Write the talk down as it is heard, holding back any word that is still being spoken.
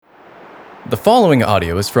The following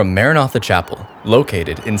audio is from Maranatha Chapel,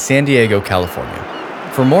 located in San Diego, California.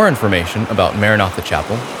 For more information about Maranatha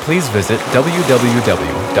Chapel, please visit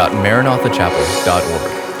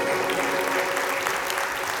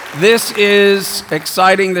www.maranathachapel.org. This is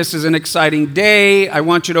exciting. This is an exciting day. I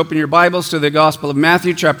want you to open your Bibles to the Gospel of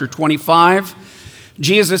Matthew, chapter 25.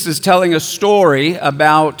 Jesus is telling a story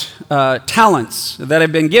about talents that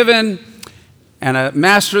have been given, and a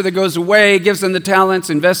master that goes away, gives them the talents,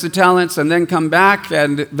 invests the talents, and then come back,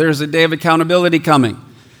 and there's a day of accountability coming.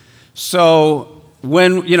 So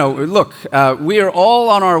when, look, we are all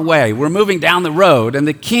on our way. We're moving down the road, and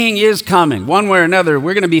the King is coming. One way or another,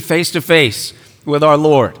 we're going to be face to face with our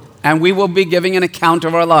Lord, and we will be giving an account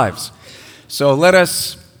of our lives. So let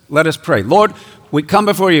us pray. Lord, we come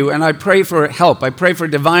before you, and I pray for help. I pray for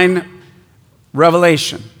divine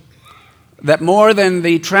revelation, that more than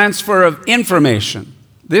the transfer of information,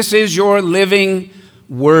 this is your living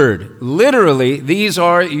word. Literally, these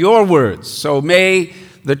are your words. So may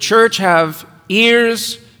the church have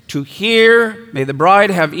ears to hear. May the bride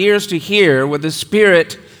have ears to hear what the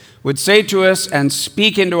Spirit would say to us and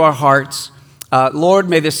speak into our hearts. Lord,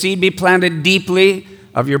 may the seed be planted deeply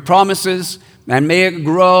of your promises, and may it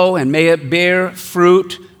grow and may it bear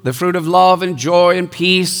fruit, the fruit of love and joy and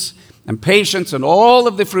peace and patience and all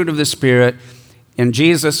of the fruit of the Spirit. In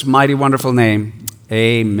Jesus' mighty, wonderful name,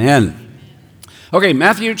 amen. Okay,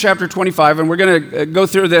 Matthew chapter 25, and we're going to go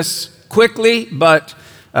through this quickly, but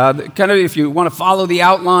kind of if you want to follow the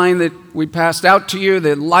outline that we passed out to you,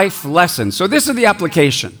 the life lesson. So this is the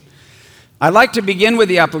application. I like to begin with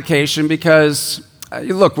the application because,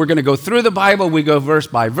 look, we're going to go through the Bible. We go verse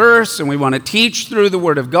by verse, and we want to teach through the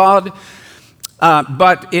Word of God.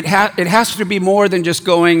 But it has to be more than just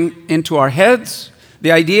going into our heads.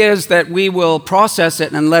 The idea is that we will process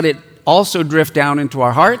it and let it also drift down into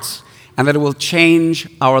our hearts, and that it will change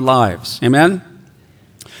our lives. Amen?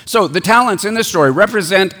 So the talents in this story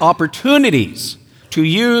represent opportunities to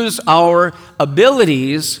use our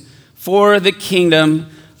abilities for the kingdom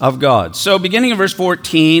of God. So beginning in verse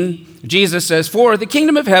 14, Jesus says, "For the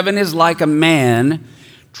kingdom of heaven is like a man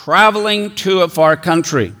traveling to a far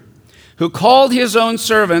country, who called his own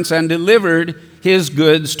servants and delivered his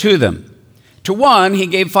goods to them. To one he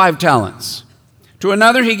gave 5 talents, to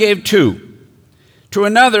another he gave 2, to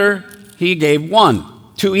another he gave 1,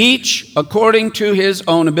 to each according to his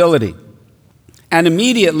own ability. And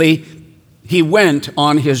immediately he went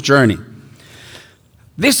on his journey."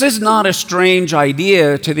 This is not a strange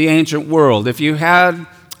idea to the ancient world. If you had,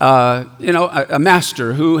 a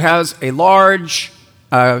master who has a large,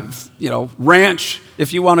 ranch,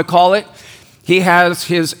 if you want to call it, he has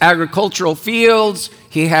his agricultural fields,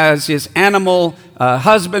 he has his animal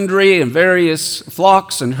husbandry and various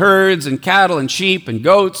flocks and herds and cattle and sheep and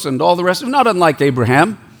goats and all the rest of it, not unlike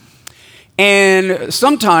Abraham. And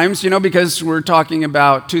sometimes, because we're talking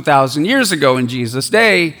about 2,000 years ago in Jesus'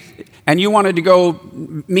 day, and you wanted to go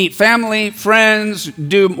meet family, friends,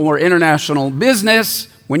 do more international business,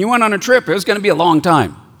 when you went on a trip, it was going to be a long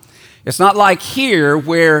time. It's not like here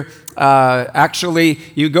where actually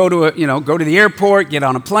you go to the airport, get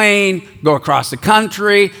on a plane, go across the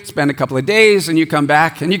country, spend a couple of days, and you come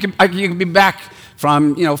back, and you can be back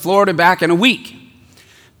from Florida back in a week.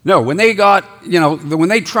 No, when they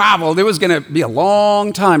traveled, it was going to be a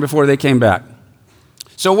long time before they came back.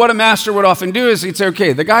 So what a master would often do is he'd say,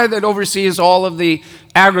 okay, the guy that oversees all of the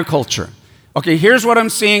agriculture, okay, here's what I'm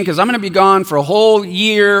seeing, because I'm going to be gone for a whole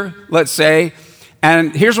year, let's say,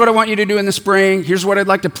 and here's what I want you to do in the spring. Here's what I'd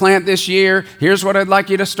like to plant this year. Here's what I'd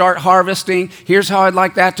like you to start harvesting. Here's how I'd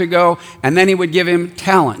like that to go. And then he would give him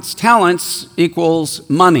talents. Talents equals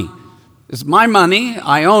money. It's my money.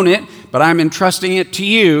 I own it, but I'm entrusting it to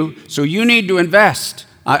you, so you need to invest.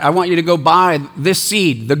 I want you to go buy this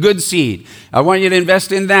seed, the good seed. I want you to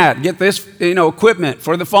invest in that. Get this, equipment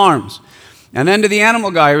for the farms. And then to the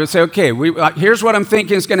animal guy, he would say, okay, here's what I'm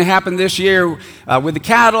thinking is going to happen this year with the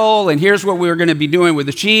cattle, and here's what we're going to be doing with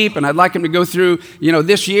the sheep, and I'd like him to go through,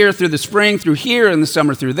 this year through the spring, through here, and the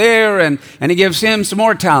summer through there, and he gives him some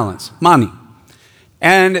more talents, money.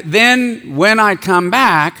 And then when I come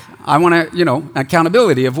back, I want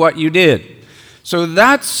accountability of what you did. So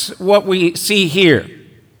that's what we see here.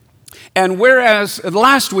 And whereas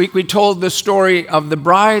last week we told the story of the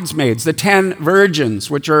bridesmaids, the 10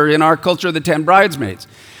 virgins, which are in our culture the 10 bridesmaids.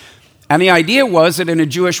 And the idea was that in a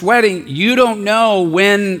Jewish wedding, you don't know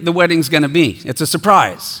when the wedding's going to be. It's a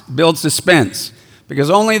surprise, builds suspense, because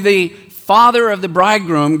only the father of the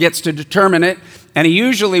bridegroom gets to determine it, and he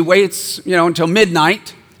usually waits, until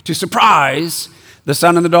midnight to surprise the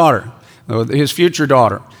son and the daughter, or his future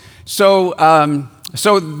daughter. So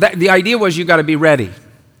the idea was you got to be ready.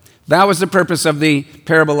 That was the purpose of the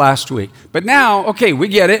parable last week. But now, okay, we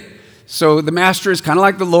get it. So the master is kind of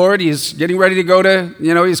like the Lord. He's getting ready to go to,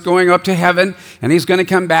 he's going up to heaven, and he's going to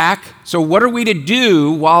come back. So what are we to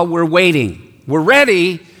do while we're waiting? We're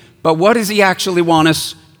ready, but what does he actually want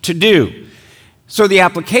us to do? So the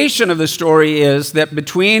application of the story is that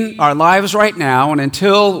between our lives right now and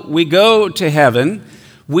until we go to heaven,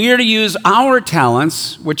 we are to use our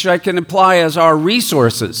talents, which I can apply as our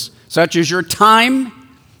resources, such as your time,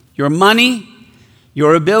 your money,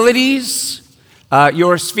 your abilities,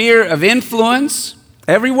 your sphere of influence.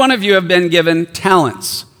 Every one of you have been given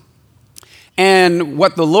talents. And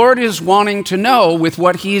what the Lord is wanting to know with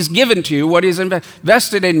what he's given to you, what he's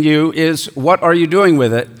invested in you, is what are you doing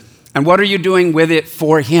with it? And what are you doing with it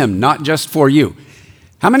for him, not just for you?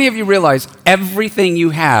 How many of you realize everything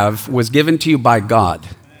you have was given to you by God?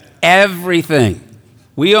 Everything.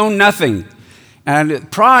 We own nothing. And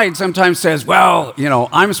pride sometimes says, well,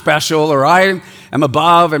 I'm special, or I am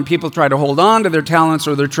above, and people try to hold on to their talents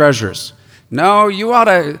or their treasures. No, you ought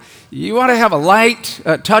to have a light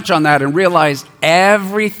touch on that and realize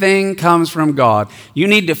everything comes from God. You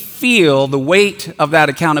need to feel the weight of that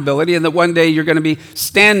accountability, and that one day you're going to be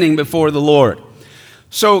standing before the Lord.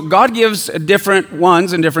 So God gives different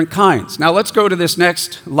ones and different kinds. Now let's go to this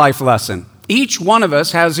next life lesson. Each one of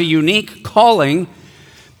us has a unique calling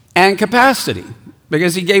and capacity,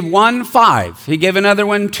 because he gave one 5, he gave another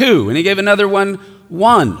one 2, and he gave another one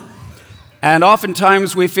 1. And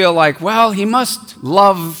oftentimes we feel like, well, he must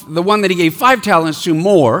love the one that he gave 5 talents to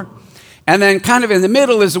more, and then kind of in the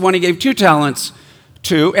middle is the one he gave 2 talents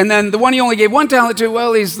to, and then the one he only gave 1 talent to,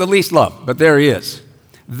 well, he's the least loved, but there he is.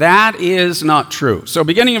 That is not true. So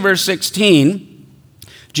beginning in verse 16,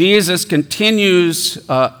 Jesus continues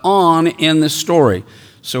on in the story.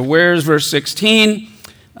 So where's verse 16?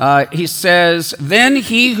 He says, then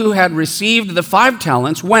he who had received the 5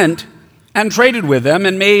 talents went and traded with them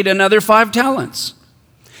and made another 5 talents.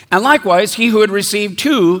 And likewise, he who had received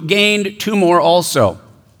 2 gained 2 more also.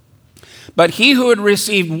 But he who had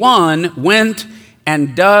received 1 went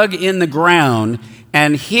and dug in the ground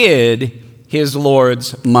and hid his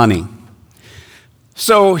Lord's money.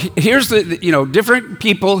 So here's the different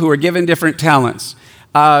people who are given different talents.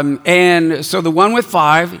 And so the one with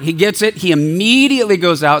 5, he gets it, he immediately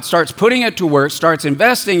goes out, starts putting it to work, starts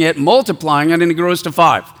investing it, multiplying it, and it grows to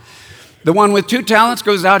 5. The one with 2 talents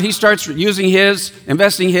goes out, he starts using his,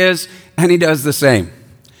 investing his, and he does the same.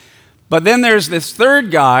 But then there's this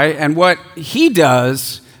third guy, and what he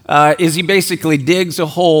does is he basically digs a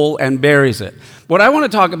hole and buries it. What I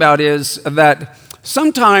want to talk about is that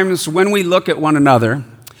sometimes when we look at one another,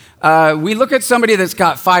 we look at somebody that's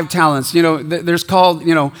got 5 talents. There's called,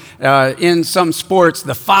 in some sports,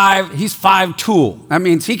 he's 5 tool. That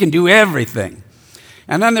means he can do everything.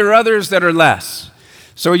 And then there are others that are less.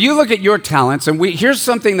 So you look at your talents, and here's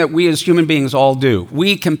something that we as human beings all do.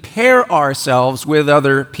 We compare ourselves with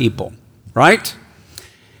other people, right?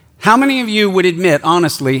 How many of you would admit,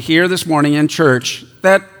 honestly, here this morning in church,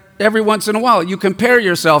 that every once in a while you compare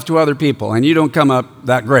yourself to other people, and you don't come up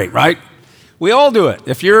that great, right? We all do it.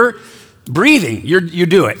 If you're breathing, you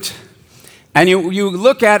do it. And you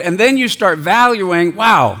look at, and then you start valuing,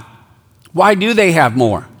 wow, why do they have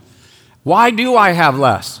more? Why do I have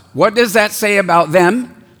less? What does that say about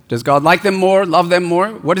them? Does God like them more, love them more?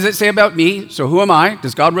 What does it say about me? So who am I?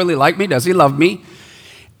 Does God really like me? Does he love me?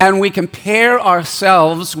 And we compare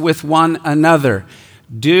ourselves with one another.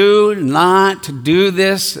 Do not do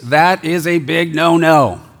this. That is a big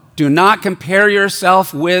no-no. Do not compare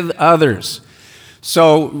yourself with others.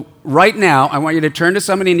 So right now, I want you to turn to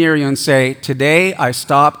somebody near you and say, today I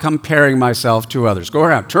stop comparing myself to others. Go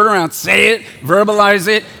around, turn around, say it, verbalize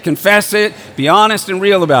it, confess it, be honest and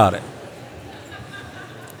real about it.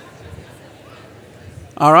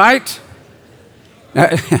 All right?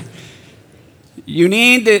 You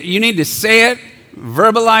need to say it,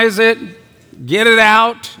 verbalize it, get it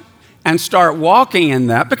out, and start walking in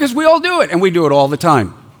that, because we all do it, and we do it all the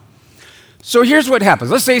time. So here's what happens.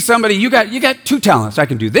 Let's say somebody, you got 2 talents. I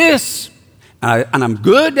can do this, and I'm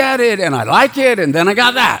good at it, and I like it, and then I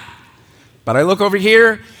got that. But I look over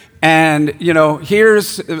here, and,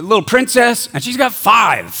 here's a little princess, and she's got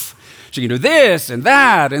 5. She can do this, and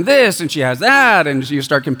that, and this, and she has that, and you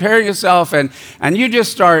start comparing yourself, and you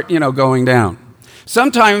just start, going down.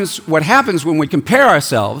 Sometimes what happens when we compare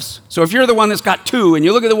ourselves, so if you're the one that's got 2, and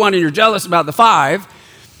you look at the one and you're jealous about the 5,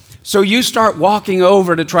 so you start walking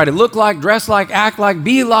over to try to look like, dress like, act like,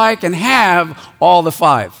 be like, and have all the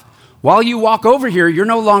 5. While you walk over here, you're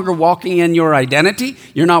no longer walking in your identity,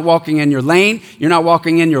 you're not walking in your lane, you're not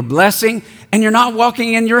walking in your blessing, and you're not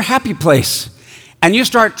walking in your happy place. and you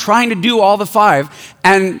start trying to do all the 5,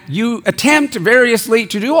 and you attempt variously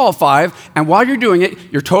to do all 5, and while you're doing it,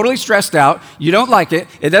 you're totally stressed out, you don't like it,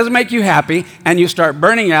 it doesn't make you happy, and you start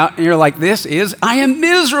burning out, and you're like, I am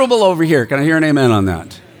miserable over here. Can I hear an amen on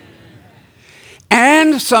that?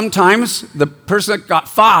 And sometimes the person that got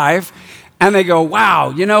 5, and they go, wow,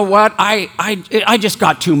 you know what? I just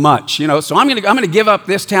got too much, so I'm gonna give up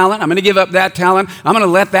this talent, I'm gonna give up that talent, I'm gonna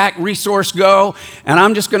let that resource go, and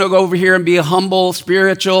I'm just gonna go over here and be a humble,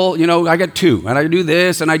 spiritual, I got 2, and I do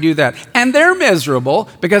this and I do that. And they're miserable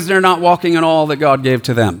because they're not walking in all that God gave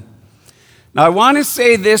to them. Now I wanna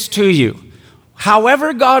say this to you.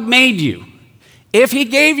 However God made you, if He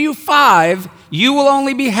gave you 5, you will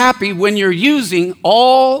only be happy when you're using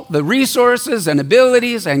all the resources and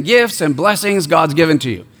abilities and gifts and blessings God's given to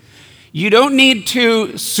you. You don't need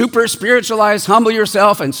to super spiritualize, humble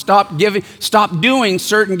yourself, and stop doing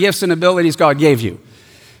certain gifts and abilities God gave you.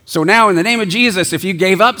 So now, in the name of Jesus, if you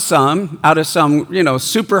gave up some out of some,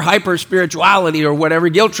 super hyper spirituality or whatever,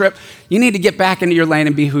 guilt trip, you need to get back into your lane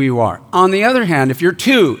and be who you are. On the other hand, if you're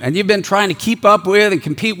 2 and you've been trying to keep up with and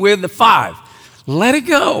compete with the 5, let it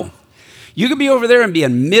go. You could be over there and be a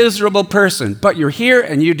miserable person, but you're here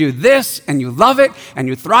and you do this and you love it and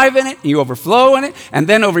you thrive in it and you overflow in it. And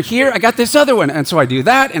then over here, I got this other one. And so I do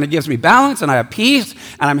that and it gives me balance and I have peace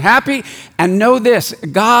and I'm happy. And know this,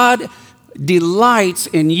 God delights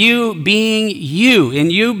in you being in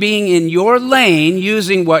your lane,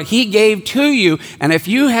 using what He gave to you. And if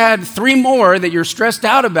you had 3 more that you're stressed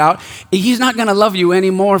out about, He's not going to love you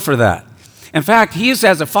anymore for that. In fact, He's,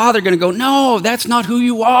 as a father, going to go, no, that's not who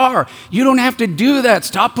you are. You don't have to do that.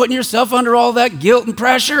 Stop putting yourself under all that guilt and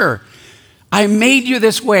pressure. I made you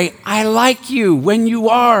this way. I like you when you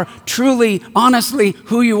are truly, honestly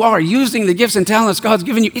who you are, using the gifts and talents God's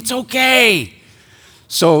given you. It's okay.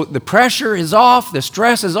 So the pressure is off. The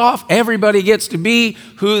stress is off. Everybody gets to be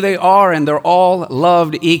who they are, and they're all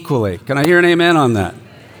loved equally. Can I hear an amen on that?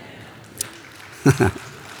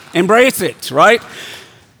 Embrace it, right?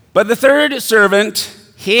 But the third servant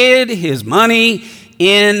hid his money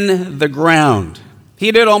in the ground.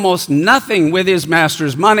 He did almost nothing with his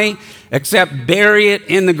master's money except bury it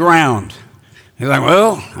in the ground. He's like,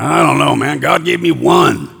 well, I don't know, man. God gave me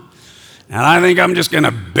 1. And I think I'm just going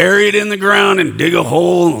to bury it in the ground and dig a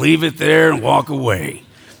hole and leave it there and walk away.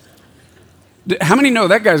 How many know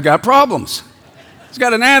that guy's got problems? He's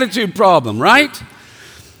got an attitude problem, right?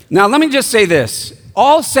 Now, let me just say this.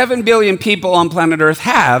 All 7 billion people on planet Earth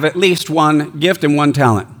have at least 1 gift and 1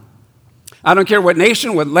 talent. I don't care what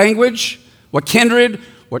nation, what language, what kindred,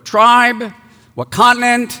 what tribe, what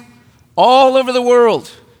continent, all over the world,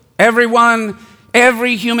 everyone,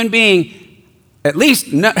 every human being at least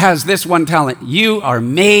has this 1 talent. You are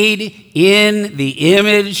made in the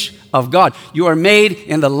image of God. You are made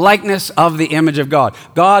in the likeness of the image of God.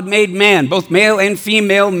 God made man, both male and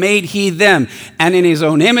female made He them. And in His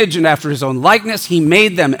own image and after His own likeness, He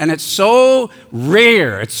made them. And it's so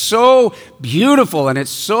rare, it's so beautiful, and it's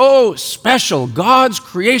so special, God's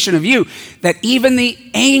creation of you, that even the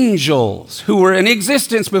angels who were in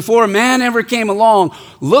existence before man ever came along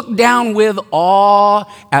looked down with awe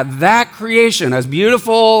at that creation, as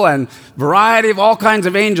beautiful and variety of all kinds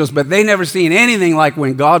of angels, but they never seen anything like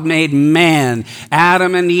when God made man,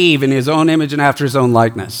 Adam and Eve, in His own image and after His own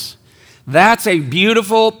likeness. That's a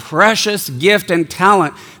beautiful, precious gift and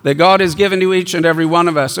talent that God has given to each and every one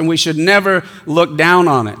of us, and we should never look down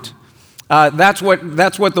on it. That's what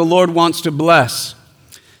the Lord wants to bless.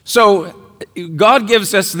 So God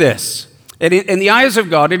gives us this. In the eyes of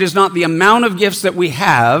God, it is not the amount of gifts that we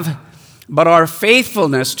have, but our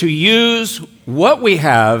faithfulness to use what we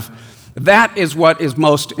have. That is what is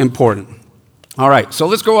most important. All right, so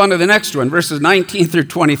let's go on to the next one, verses 19 through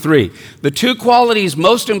 23. The 2 qualities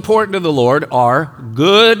most important to the Lord are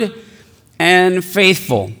good and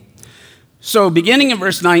faithful. So beginning in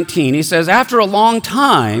verse 19, he says, after a long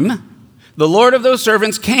time, the Lord of those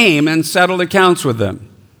servants came and settled accounts with them.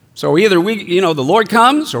 So either the Lord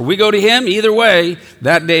comes or we go to Him. Either way,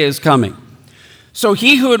 that day is coming. So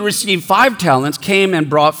he who had received 5 talents came and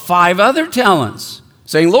brought 5 other talents,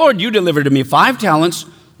 saying, Lord, you delivered to me 5 talents.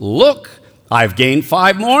 Look, I've gained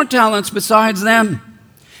 5 more talents besides them.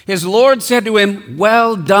 His Lord said to him,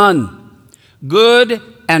 well done, good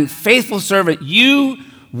and faithful servant. You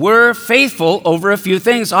were faithful over a few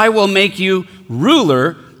things. I will make you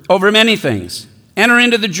ruler over many things. Enter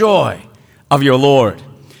into the joy of your Lord.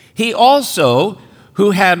 He also,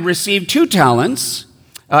 who had received 2 talents,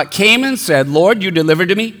 came and said, Lord, you delivered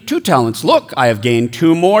to me 2 talents. Look, I have gained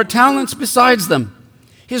 2 more talents besides them.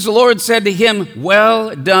 His Lord said to him,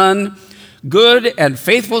 well done, good and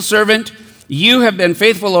faithful servant. You have been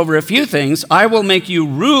faithful over a few things. I will make you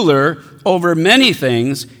ruler over many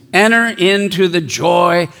things. Enter into the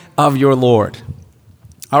joy of your Lord.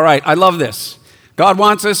 All right, I love this. God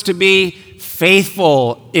wants us to be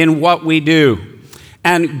faithful in what we do,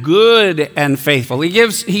 and good and faithful.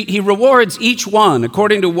 He rewards each one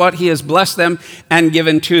according to what he has blessed them and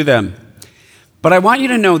given to them. But I want you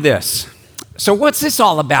to know this. So what's this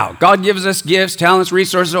all about? God gives us gifts, talents,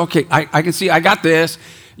 resources. Okay, I can see, I got this.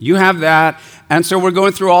 You have that. And so we're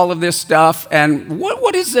going through all of this stuff. And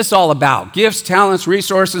what is this all about? Gifts, talents,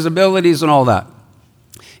 resources, abilities, and all that.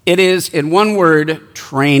 It is, in one word,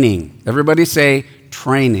 training. Everybody say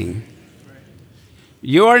training.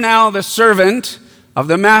 You are now the servant of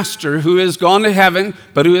the master who is gone to heaven,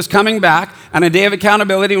 but who is coming back on a day of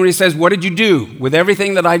accountability when he says, what did you do with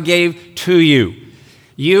everything that I gave to you?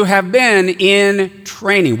 You have been in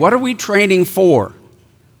training. What are we training for?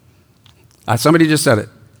 Somebody just said it.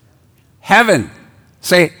 Heaven.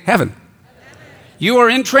 Say heaven. You are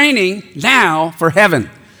in training now for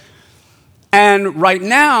heaven. And right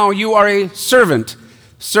now you are a servant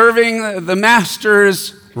serving the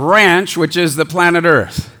master's ranch, which is the planet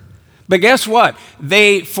Earth. But guess what?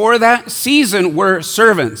 They, for that season, were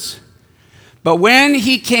servants. But when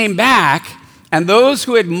he came back, and those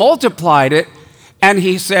who had multiplied it, and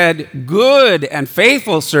he said, good and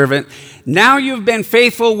faithful servant, now you've been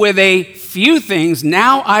faithful with a few things.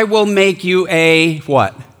 Now I will make you a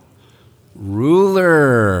what?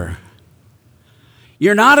 Ruler.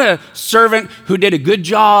 You're not a servant who did a good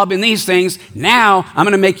job in these things. Now I'm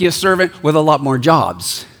going to make you a servant with a lot more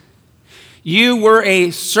jobs. You were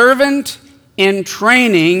a servant in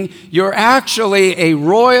training. You're actually a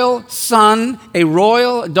royal son, a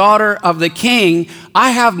royal daughter of the king.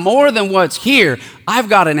 I have more than what's here. I've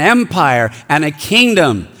got an empire and a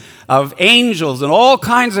kingdom of angels and all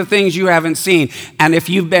kinds of things you haven't seen. And if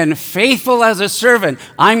you've been faithful as a servant,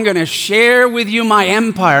 I'm going to share with you my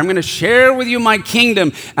empire. I'm going to share with you my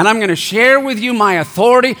kingdom. And I'm going to share with you my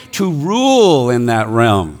authority to rule in that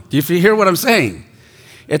realm. Do you hear what I'm saying?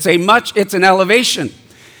 It's an elevation.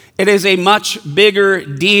 It is a much bigger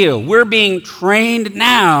deal. We're being trained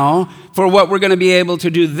now for what we're going to be able to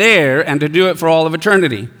do there and to do it for all of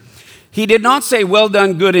eternity. He did not say, well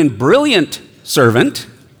done, good and brilliant servant.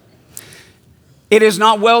 It is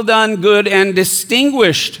not well done, good and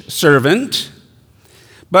distinguished servant,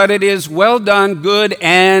 but it is well done, good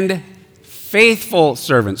and faithful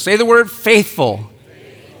servant. Say the word faithful.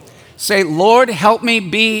 Say, Lord, help me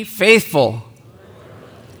be faithful.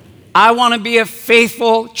 I want to be a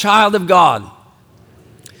faithful child of God.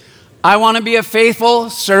 I want to be a faithful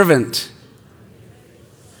servant.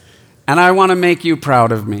 And I want to make you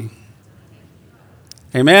proud of me.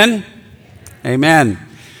 Amen? Amen.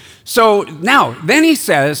 So now, then he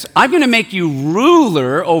says, I'm going to make you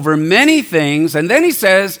ruler over many things. And then he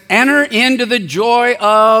says, enter into the joy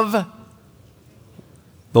of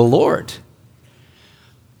the Lord.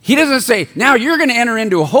 He doesn't say, now you're going to enter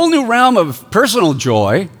into a whole new realm of personal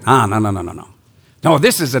joy. No. No,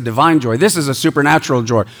 this is a divine joy. This is a supernatural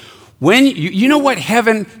joy. When you know what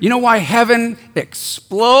heaven, you know why heaven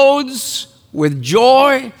explodes with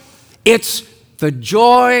joy? It's the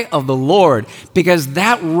joy of the Lord, because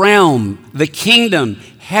that realm, the kingdom,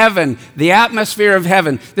 heaven, the atmosphere of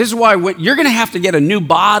heaven, this is why you're going to have to get a new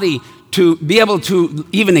body to be able to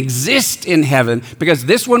even exist in heaven, because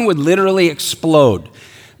this one would literally explode.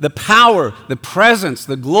 The power, the presence,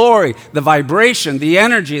 the glory, the vibration, the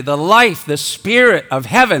energy, the life, the spirit of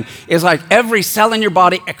heaven is like every cell in your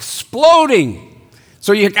body exploding.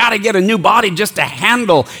 So you got to get a new body just to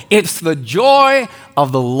handle. It's the joy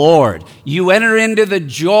of the Lord. You enter into the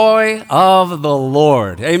joy of the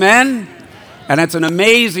Lord. Amen? And it's an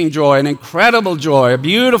amazing joy, an incredible joy, a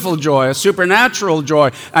beautiful joy, a supernatural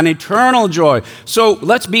joy, an eternal joy. So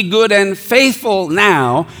let's be good and faithful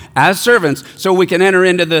now as servants so we can enter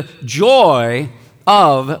into the joy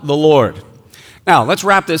of the Lord. Now, let's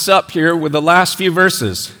wrap this up here with the last few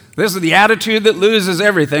verses. This is the attitude that loses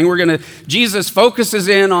everything. Jesus focuses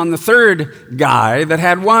in on the third guy that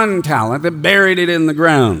had one talent, that buried it in the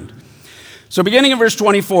ground. So beginning in verse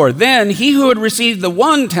 24, then he who had received the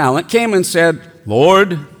one talent came and said,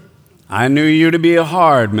 Lord, I knew you to be a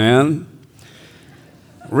hard man,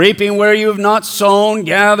 reaping where you have not sown,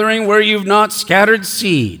 gathering where you have not scattered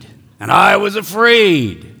seed. And I was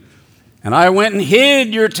afraid, and I went and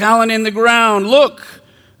hid your talent in the ground. Look,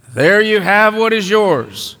 there you have what is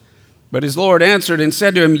yours. But his Lord answered and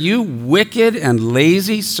said to him, you wicked and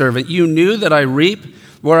lazy servant, you knew that I reap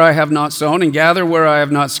where I have not sown and gather where I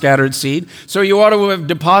have not scattered seed. So you ought to have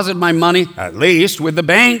deposited my money, at least, with the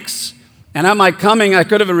banks. And at my coming, I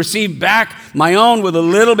could have received back my own with a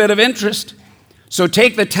little bit of interest. So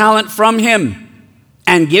take the talent from him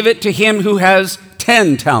and give it to him who has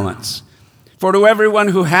 10 talents. For to everyone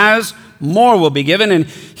who has, more will be given, and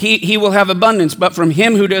he will have abundance. But from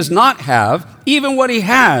him who does not have, even what he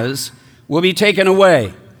has will be taken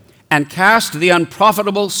away. And cast the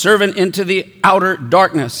unprofitable servant into the outer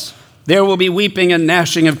darkness. There will be weeping and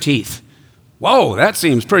gnashing of teeth. Whoa, that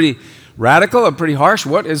seems pretty radical and pretty harsh.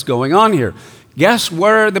 What is going on here? Guess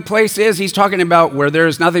where the place is he's talking about where there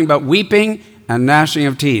is nothing but weeping and gnashing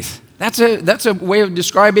of teeth. That's a way of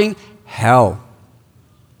describing hell.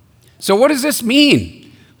 So what does this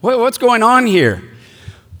mean? What's going on here?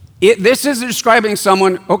 This is describing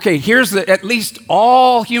someone, okay, at least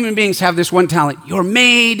all human beings have this one talent. You're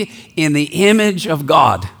made in the image of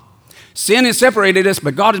God. Sin has separated us,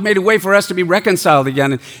 but God has made a way for us to be reconciled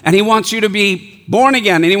again. And he wants you to be born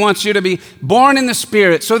again, and he wants you to be born in the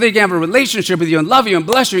Spirit so that he can have a relationship with you and love you and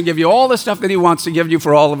bless you and give you all the stuff that he wants to give you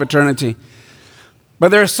for all of eternity. But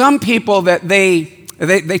there are some people that they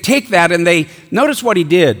take that and they notice what he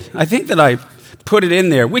did. I think that I put it in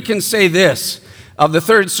there. We can say this of the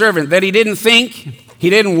third servant, that he didn't think, he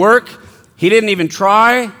didn't work, he didn't even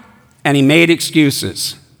try, and he made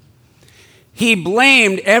excuses. He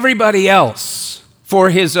blamed everybody else for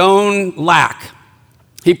his own lack.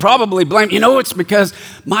 He probably blamed, it's because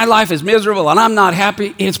my life is miserable and I'm not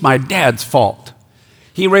happy. It's my dad's fault.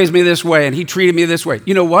 He raised me this way and he treated me this way.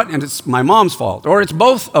 You know what? And it's my mom's fault, or it's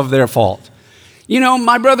both of their fault.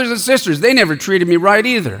 My brothers and sisters, they never treated me right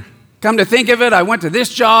either. Come to think of it, I went to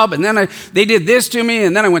this job and then they did this to me,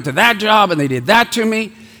 and then I went to that job and they did that to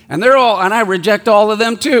me. And I reject all of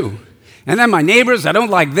them too. And then my neighbors, I don't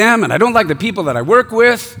like them, and I don't like the people that I work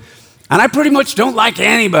with, and I pretty much don't like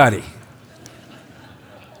anybody.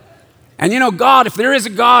 And God, if there is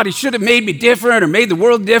a God, he should have made me different or made the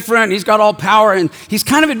world different. He's got all power, and he's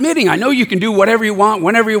kind of admitting, I know you can do whatever you want,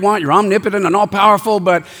 whenever you want. You're omnipotent and all-powerful,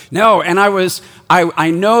 but no. And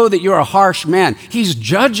I know that you're a harsh man. He's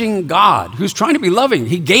judging God, who's trying to be loving.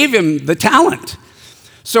 He gave him the talent.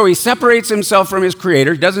 So he separates himself from his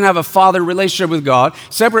creator, doesn't have a father relationship with God,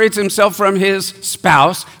 separates himself from his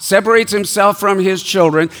spouse, separates himself from his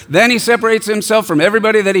children, then he separates himself from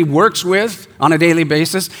everybody that he works with on a daily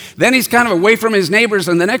basis, then he's kind of away from his neighbors,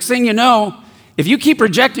 and the next thing you know, if you keep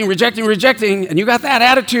rejecting, and you got that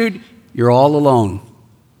attitude, you're all alone.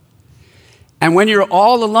 And when you're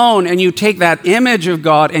all alone and you take that image of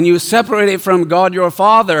God and you separate it from God your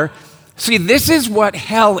Father, see, this is what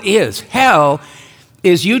hell is. Hell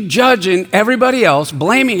is you judging everybody else,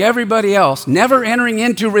 blaming everybody else, never entering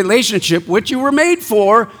into relationship, which you were made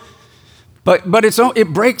for, but it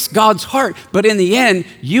breaks God's heart. But in the end,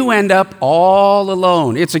 you end up all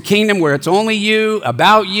alone. It's a kingdom where it's only you,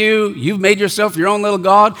 about you. You've made yourself your own little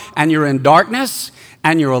God, and you're in darkness,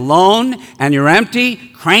 and you're alone, and you're empty,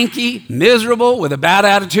 cranky, miserable, with a bad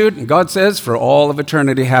attitude. And God says, for all of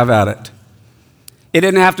eternity, have at it. It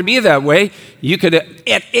didn't have to be that way. You could,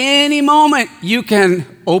 at any moment, you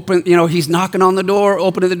can open, he's knocking on the door,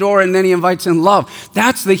 opening the door, and then he invites in love.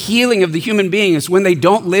 That's the healing of the human being, is when they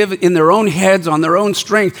don't live in their own heads, on their own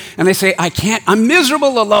strength, and they say, I'm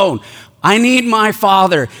miserable alone. I need my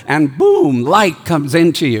Father. And boom, light comes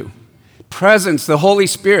into you. Presence, the Holy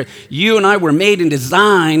Spirit. You and I were made and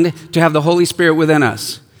designed to have the Holy Spirit within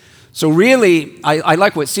us. So really, I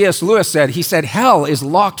like what C.S. Lewis said. He said, hell is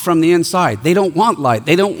locked from the inside. They don't want light.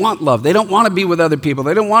 They don't want love. They don't want to be with other people.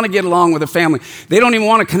 They don't want to get along with a family. They don't even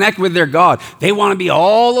want to connect with their God. They want to be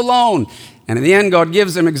all alone. And in the end, God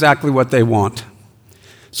gives them exactly what they want.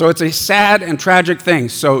 So it's a sad and tragic thing.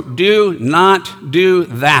 So do not do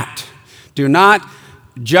that. Do not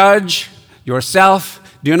judge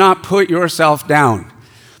yourself. Do not put yourself down.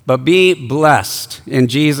 But be blessed in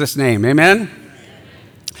Jesus' name. Amen?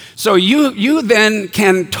 So you then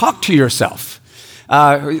can talk to yourself.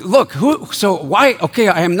 Why? Okay,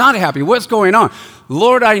 I am not happy. What's going on?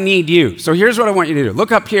 Lord, I need you. So here's what I want you to do.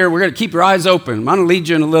 Look up here. We're going to keep your eyes open. I'm going to lead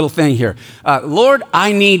you in a little thing here. Lord,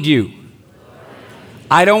 I need you.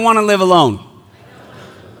 I don't want to live alone.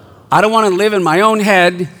 I don't want to live in my own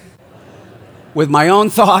head with my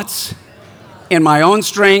own thoughts, in my own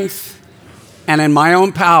strength, and in my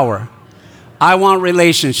own power. I want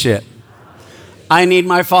relationship. I need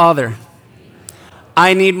my Father.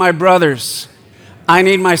 I need my brothers. I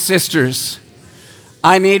need my sisters.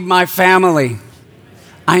 I need my family.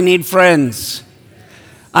 I need friends.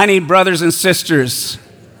 I need brothers and sisters.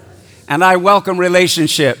 And I welcome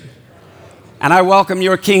relationship. And I welcome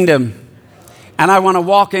your kingdom. And I want to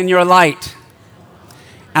walk in your light.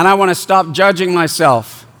 And I want to stop judging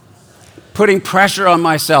myself, putting pressure on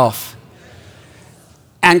myself,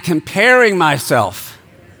 and comparing myself.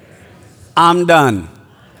 I'm done.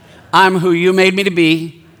 I'm who you made me to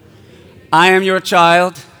be. I am your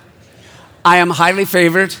child. I am highly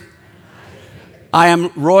favored. I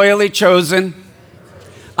am royally chosen.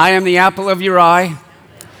 I am the apple of your eye.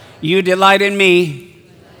 You delight in me,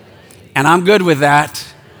 and I'm good with that.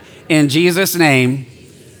 In Jesus' name,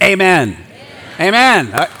 amen.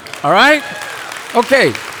 Amen. All right?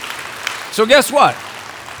 Okay. So guess what?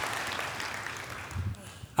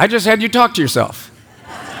 I just had you talk to yourself.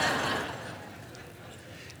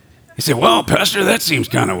 You say, well, Pastor, that seems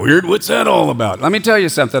kind of weird. What's that all about? Let me tell you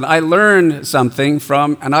something. I learned something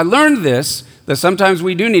and I learned this, that sometimes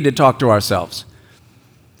we do need to talk to ourselves.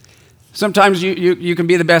 Sometimes you can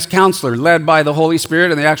be the best counselor, led by the Holy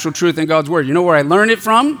Spirit and the actual truth in God's Word. You know where I learned it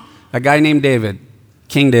from? A guy named David,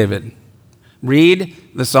 King David. Read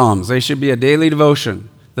the Psalms. They should be a daily devotion.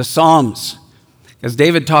 The Psalms. Because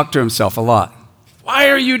David talked to himself a lot. Why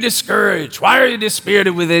are you discouraged? Why are you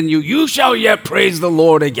dispirited within you? You shall yet praise the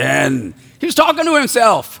Lord again. He was talking to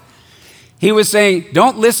himself. He was saying,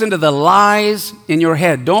 don't listen to the lies in your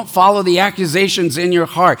head. Don't follow the accusations in your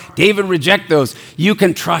heart. David, reject those. You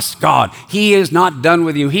can trust God. He is not done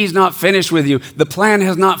with you. He's not finished with you. The plan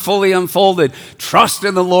has not fully unfolded. Trust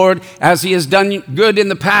in the Lord. As he has done good in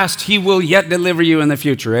the past, he will yet deliver you in the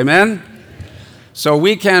future. Amen? So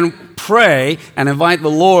we can pray and invite the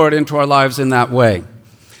Lord into our lives in that way.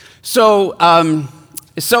 So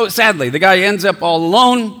sadly, the guy ends up all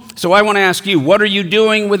alone. So I want to ask you, what are you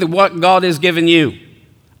doing with what God has given you?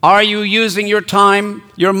 Are you using your time,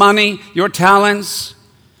 your money, your talents,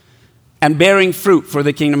 and bearing fruit for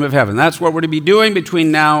the kingdom of heaven? That's what we're to be doing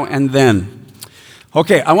between now and then.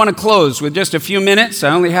 Okay, I want to close with just a few minutes.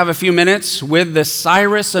 I only have a few minutes with the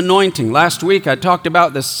Cyrus anointing. Last week I talked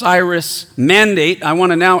about the Cyrus mandate. I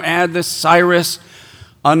want to now add the Cyrus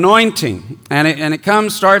anointing. And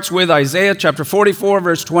it starts with Isaiah chapter 44,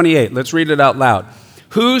 verse 28. Let's read it out loud.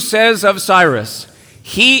 Who says of Cyrus,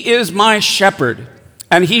 he is my shepherd,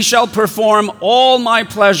 and he shall perform all my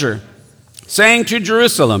pleasure, saying to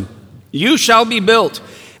Jerusalem, you shall be built,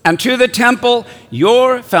 and to the temple,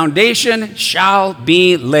 your foundation shall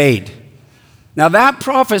be laid. Now that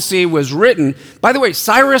prophecy was written, by the way,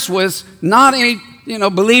 Cyrus was not a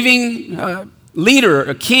believing leader,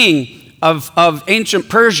 a king of ancient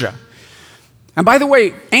Persia. And by the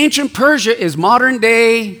way, ancient Persia is modern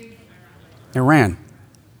day Iran.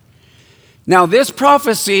 Now this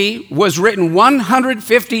prophecy was written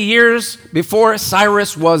 150 years before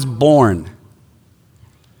Cyrus was born.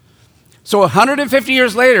 So 150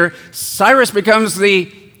 years later, Cyrus becomes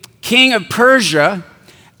the king of Persia,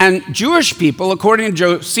 and Jewish people, according to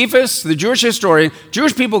Josephus, the Jewish historian,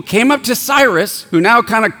 Jewish people came up to Cyrus, who now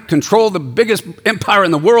kind of controlled the biggest empire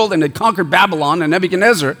in the world and had conquered Babylon and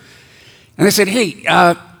Nebuchadnezzar, and they said, hey,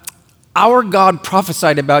 our God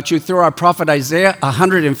prophesied about you through our prophet Isaiah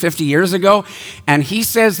 150 years ago, and he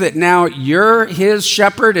says that now you're his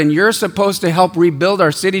shepherd and you're supposed to help rebuild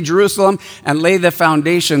our city, Jerusalem, and lay the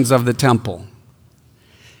foundations of the temple.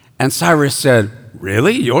 And Cyrus said,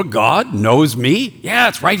 really? Your God knows me? Yeah,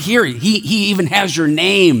 it's right here. He even has your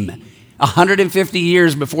name 150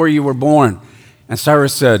 years before you were born. And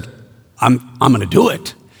Cyrus said, I'm going to do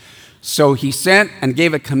it. So he sent and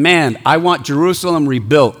gave a command, I want Jerusalem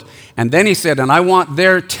rebuilt. And then he said, and I want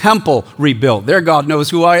their temple rebuilt. Their God knows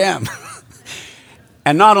who I am.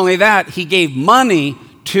 And not only that, he gave money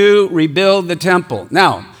to rebuild the temple.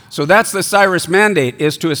 Now, so that's the Cyrus mandate,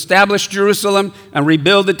 is to establish Jerusalem and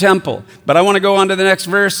rebuild the temple. But I want to go on to the next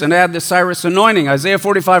verse and add the Cyrus anointing. Isaiah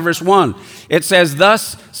 45, verse 1. It says,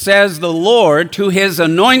 thus says the Lord to his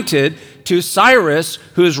anointed, to Cyrus,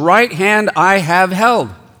 whose right hand I have held.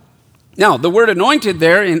 Now, the word anointed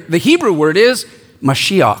there, in the Hebrew word is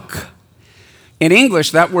Mashiach. In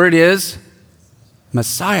English, that word is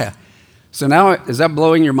Messiah. So now, is that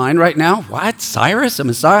blowing your mind right now? What? Cyrus, a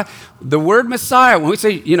Messiah? The word Messiah, when we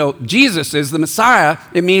say, Jesus is the Messiah,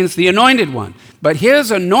 it means the anointed one. But his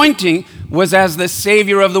anointing was as the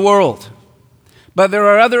Savior of the world. But there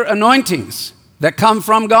are other anointings that come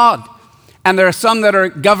from God. And there are some that are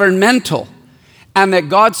governmental. And that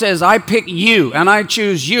God says, I pick you and I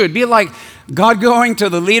choose you. It'd be like God going to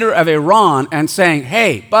the leader of Iran and saying,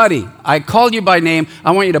 hey, buddy, I called you by name.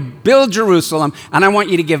 I want you to build Jerusalem, and I want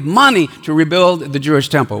you to give money to rebuild the Jewish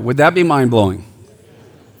temple. Would that be mind-blowing?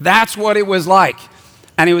 That's what it was like.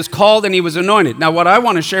 And he was called and he was anointed. Now, what I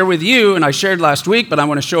want to share with you, and I shared last week, but I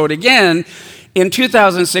want to show it again, in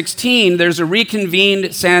 2016, there's a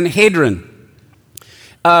reconvened Sanhedrin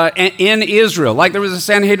in Israel, like there was a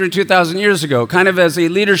Sanhedrin 2,000 years ago, kind of as a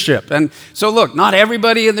leadership. And so look, not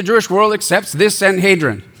everybody in the Jewish world accepts this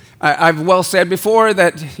Sanhedrin. I've well said before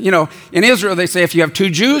that, in Israel they say if you have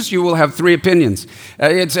two Jews, you will have three opinions.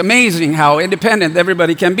 It's amazing how independent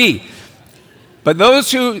everybody can be. But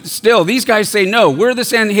these guys say, no, we're the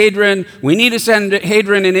Sanhedrin. We need a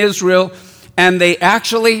Sanhedrin in Israel. And they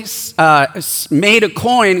actually made a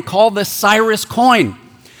coin called the Cyrus coin.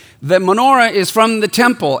 The menorah is from the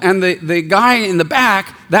temple. And the guy in the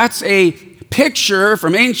back, that's a picture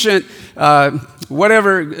from ancient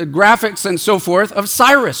graphics and so forth of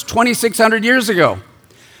Cyrus 2,600 years ago.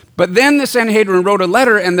 But then the Sanhedrin wrote a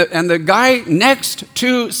letter, and the guy next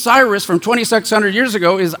to Cyrus from 2,600 years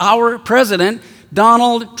ago is our president,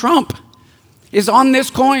 Donald Trump, is on this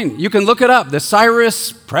coin. You can look it up, the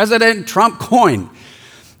Cyrus President Trump coin.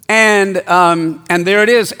 And there it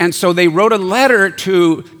is. And so they wrote a letter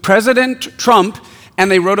to President Trump,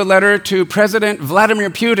 and they wrote a letter to President Vladimir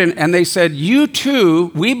Putin, and they said, you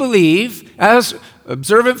too, we believe, as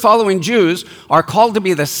observant following Jews, are called to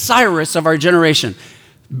be the Cyrus of our generation.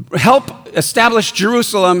 Help establish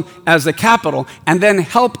Jerusalem as the capital, and then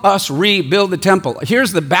help us rebuild the temple.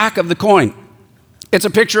 Here's the back of the coin. It's a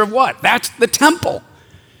picture of what? That's the temple.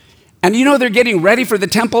 And they're getting ready for the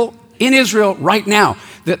temple in Israel right now.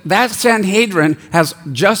 That Sanhedrin has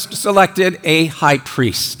just selected a high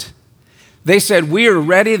priest. They said, we are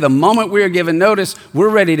ready. The moment we are given notice, we're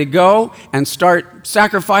ready to go and start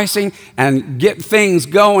sacrificing and get things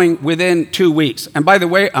going within 2 weeks. And by the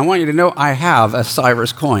way, I want you to know I have a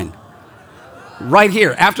Cyrus coin right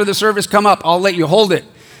here. After the service come up, I'll let you hold it,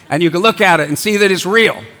 and you can look at it and see that it's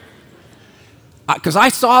real. Because I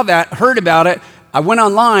saw that, heard about it, I went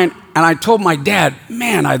online and I told my dad,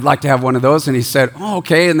 man, I'd like to have one of those. And he said, oh,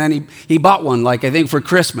 okay. And then he bought one, I think for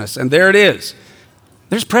Christmas. And there it is.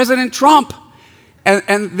 There's President Trump.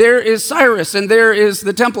 And there is Cyrus, and there is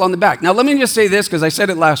the temple on the back. Now, let me just say this, because I said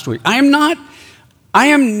it last week. I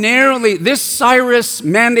am narrowly, this Cyrus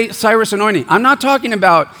mandate, Cyrus anointing, I'm not talking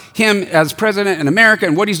about him as president in America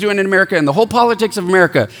and what he's doing in America and the whole politics of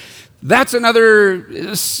America. That's another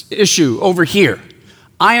issue over here.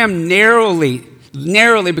 I am narrowly,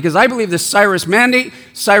 because I believe this Cyrus mandate,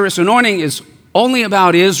 Cyrus anointing is only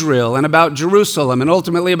about Israel and about Jerusalem and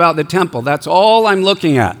ultimately about the temple. That's all I'm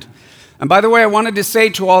looking at. And by the way, I wanted to say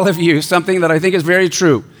to all of you something that I think is very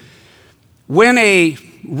true. When a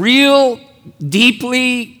real,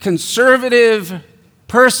 deeply conservative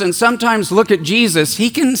person sometimes look at Jesus, he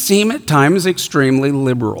can seem at times extremely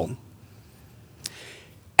liberal.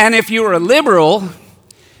 And if you're a liberal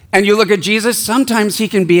and you look at Jesus, sometimes he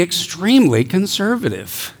can be extremely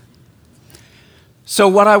conservative. So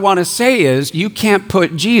what I want to say is, you can't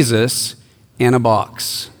put Jesus in a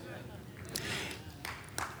box.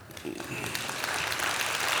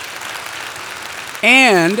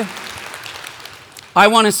 And I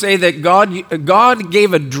want to say that God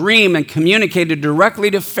gave a dream and communicated directly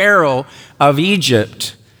to Pharaoh of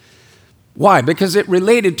Egypt. Why? Because it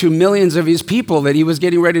related to millions of his people that he was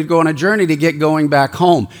getting ready to go on a journey to get going back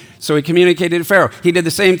home. So he communicated to Pharaoh. He did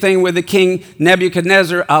the same thing with the king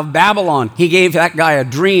Nebuchadnezzar of Babylon. He gave that guy a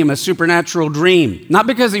dream, a supernatural dream. Not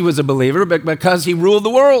because he was a believer, but because he ruled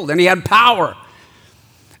the world and he had power.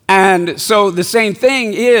 And so the same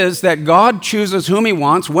thing is that God chooses whom he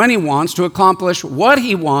wants, when he wants, to accomplish what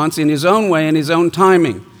he wants in his own way, in his own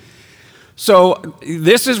timing. So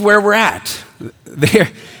this is where we're at.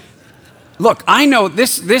 Look, I know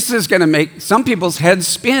this is going to make some people's heads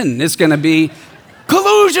spin. It's going to be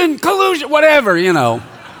collusion, whatever,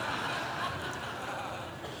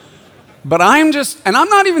 But I'm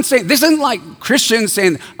not even saying, this isn't like Christians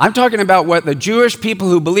saying, I'm talking about what the Jewish people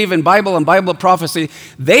who believe in Bible and Bible prophecy,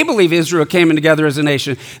 they believe Israel came together as a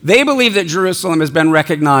nation. They believe that Jerusalem has been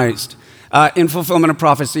recognized in fulfillment of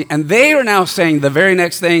prophecy. And they are now saying the very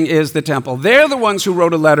next thing is the temple. They're the ones who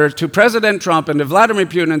wrote a letter to President Trump and to Vladimir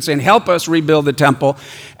Putin saying, help us rebuild the temple.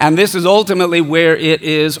 And this is ultimately where it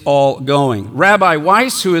is all going. Rabbi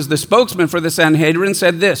Weiss, who is the spokesman for the Sanhedrin,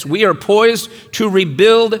 said this: we are poised to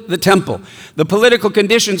rebuild the temple. The political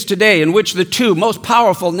conditions today in which the two most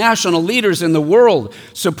powerful national leaders in the world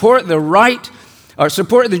support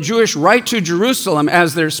the Jewish right to Jerusalem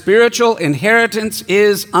as their spiritual inheritance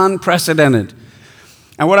is unprecedented.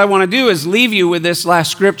 And what I want to do is leave you with this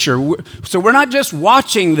last scripture. So we're not just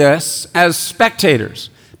watching this as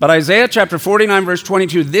spectators, but Isaiah chapter 49, verse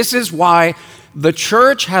 22, this is why the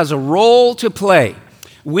church has a role to play.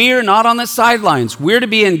 We're not on the sidelines. We're to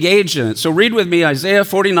be engaged in it. So read with me Isaiah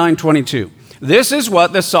 49, 22. This is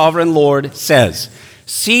what the sovereign Lord says.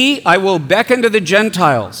 See, I will beckon to the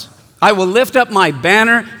Gentiles. I will lift up my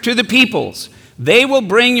banner to the peoples. They will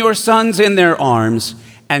bring your sons in their arms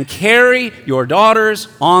and carry your daughters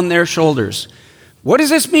on their shoulders. What does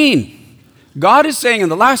this mean? God is saying in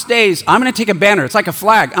the last days, I'm going to take a banner. It's like a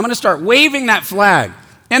flag. I'm going to start waving that flag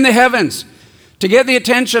in the heavens to get the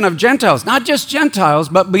attention of Gentiles. Not just Gentiles,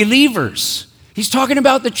 but believers. He's talking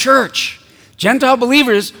about the church. Gentile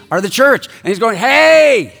believers are the church. And he's going,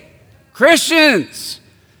 hey, Christians,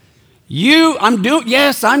 I'm doing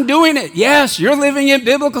it. Yes, you're living in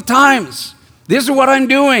biblical times. This is what I'm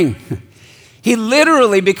doing. He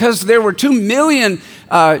literally, because there were 2 million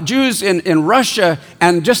Jews in Russia,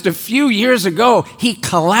 and just a few years ago, he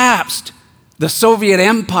collapsed the Soviet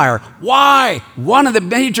Empire. Why? One of the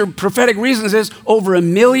major prophetic reasons is over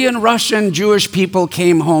 1 million Russian Jewish people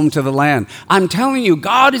came home to the land. I'm telling you,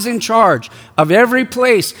 God is in charge of every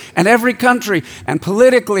place and every country, and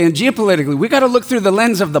politically and geopolitically. We got to look through the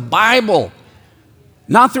lens of the Bible,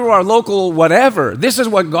 not through our local whatever. This is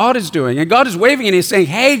what God is doing. And God is waving and he's saying,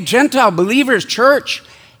 hey, Gentile believers, church,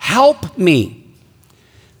 help me.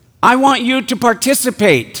 I want you to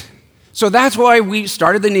participate. So that's why we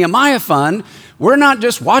started the Nehemiah Fund. We're not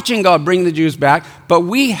just watching God bring the Jews back, but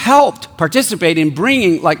we helped participate in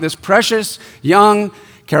bringing like this precious young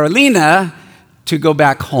Carolina to go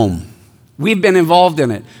back home. We've been involved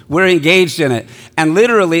in it. We're engaged in it. And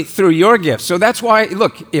literally through your gifts. So that's why,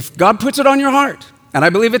 look, if God puts it on your heart, and I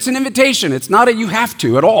believe it's an invitation. It's not a you have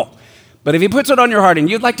to at all. But if he puts it on your heart and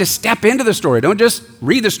you'd like to step into the story, don't just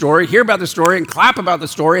read the story, hear about the story, and clap about the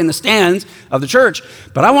story in the stands of the church.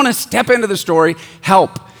 But I want to step into the story,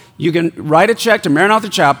 help. You can write a check to Maranatha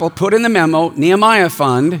Chapel, put in the memo, Nehemiah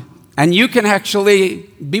Fund, and you can actually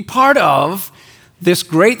be part of this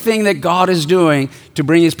great thing that God is doing to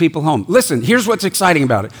bring his people home. Listen, here's what's exciting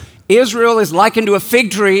about it. Israel is likened to a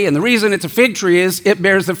fig tree, and the reason it's a fig tree is it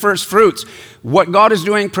bears the first fruits. What God is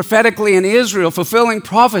doing prophetically in Israel, fulfilling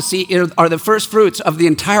prophecy, are the first fruits of the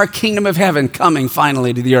entire kingdom of heaven coming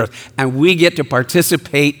finally to the earth, and we get to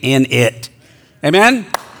participate in it. Amen?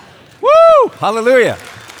 Woo! Hallelujah.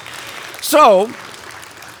 So,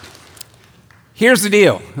 here's the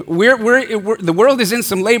deal. The world is in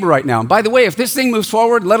some labor right now. And by the way, if this thing moves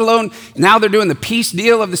forward, let alone now they're doing the peace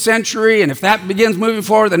deal of the century, and if that begins moving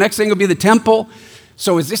forward, the next thing will be the temple.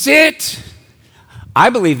 So is this it? I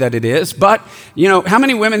believe that it is. But, how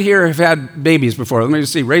many women here have had babies before? Let me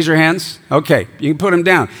just see. Raise your hands. Okay, you can put them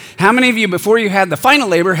down. How many of you, before you had the final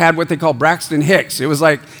labor, had what they call Braxton Hicks? It was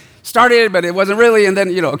like, started, but it wasn't really, and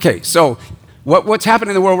then, okay. So what's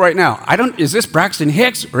happening in the world right now? Is this Braxton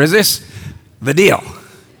Hicks, or is this the deal?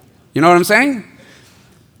 You know what I'm saying?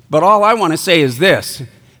 But all I want to say is this.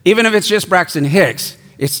 Even if it's just Braxton Hicks,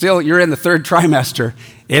 it's still, you're in the 3rd trimester.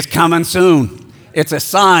 It's coming soon. It's a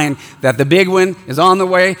sign that the big one is on the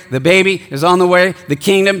way. The baby is on the way. The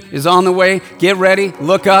kingdom is on the way. Get ready.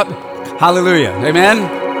 Look up. Hallelujah. Amen.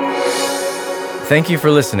 Thank you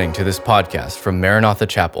for listening to this podcast from Maranatha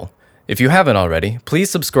Chapel. If you haven't already, please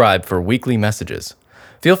subscribe for weekly messages.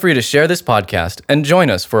 Feel free to share this podcast and join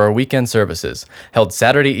us for our weekend services, held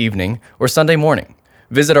Saturday evening or Sunday morning.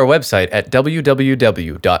 Visit our website at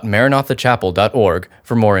www.maranathachapel.org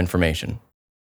for more information.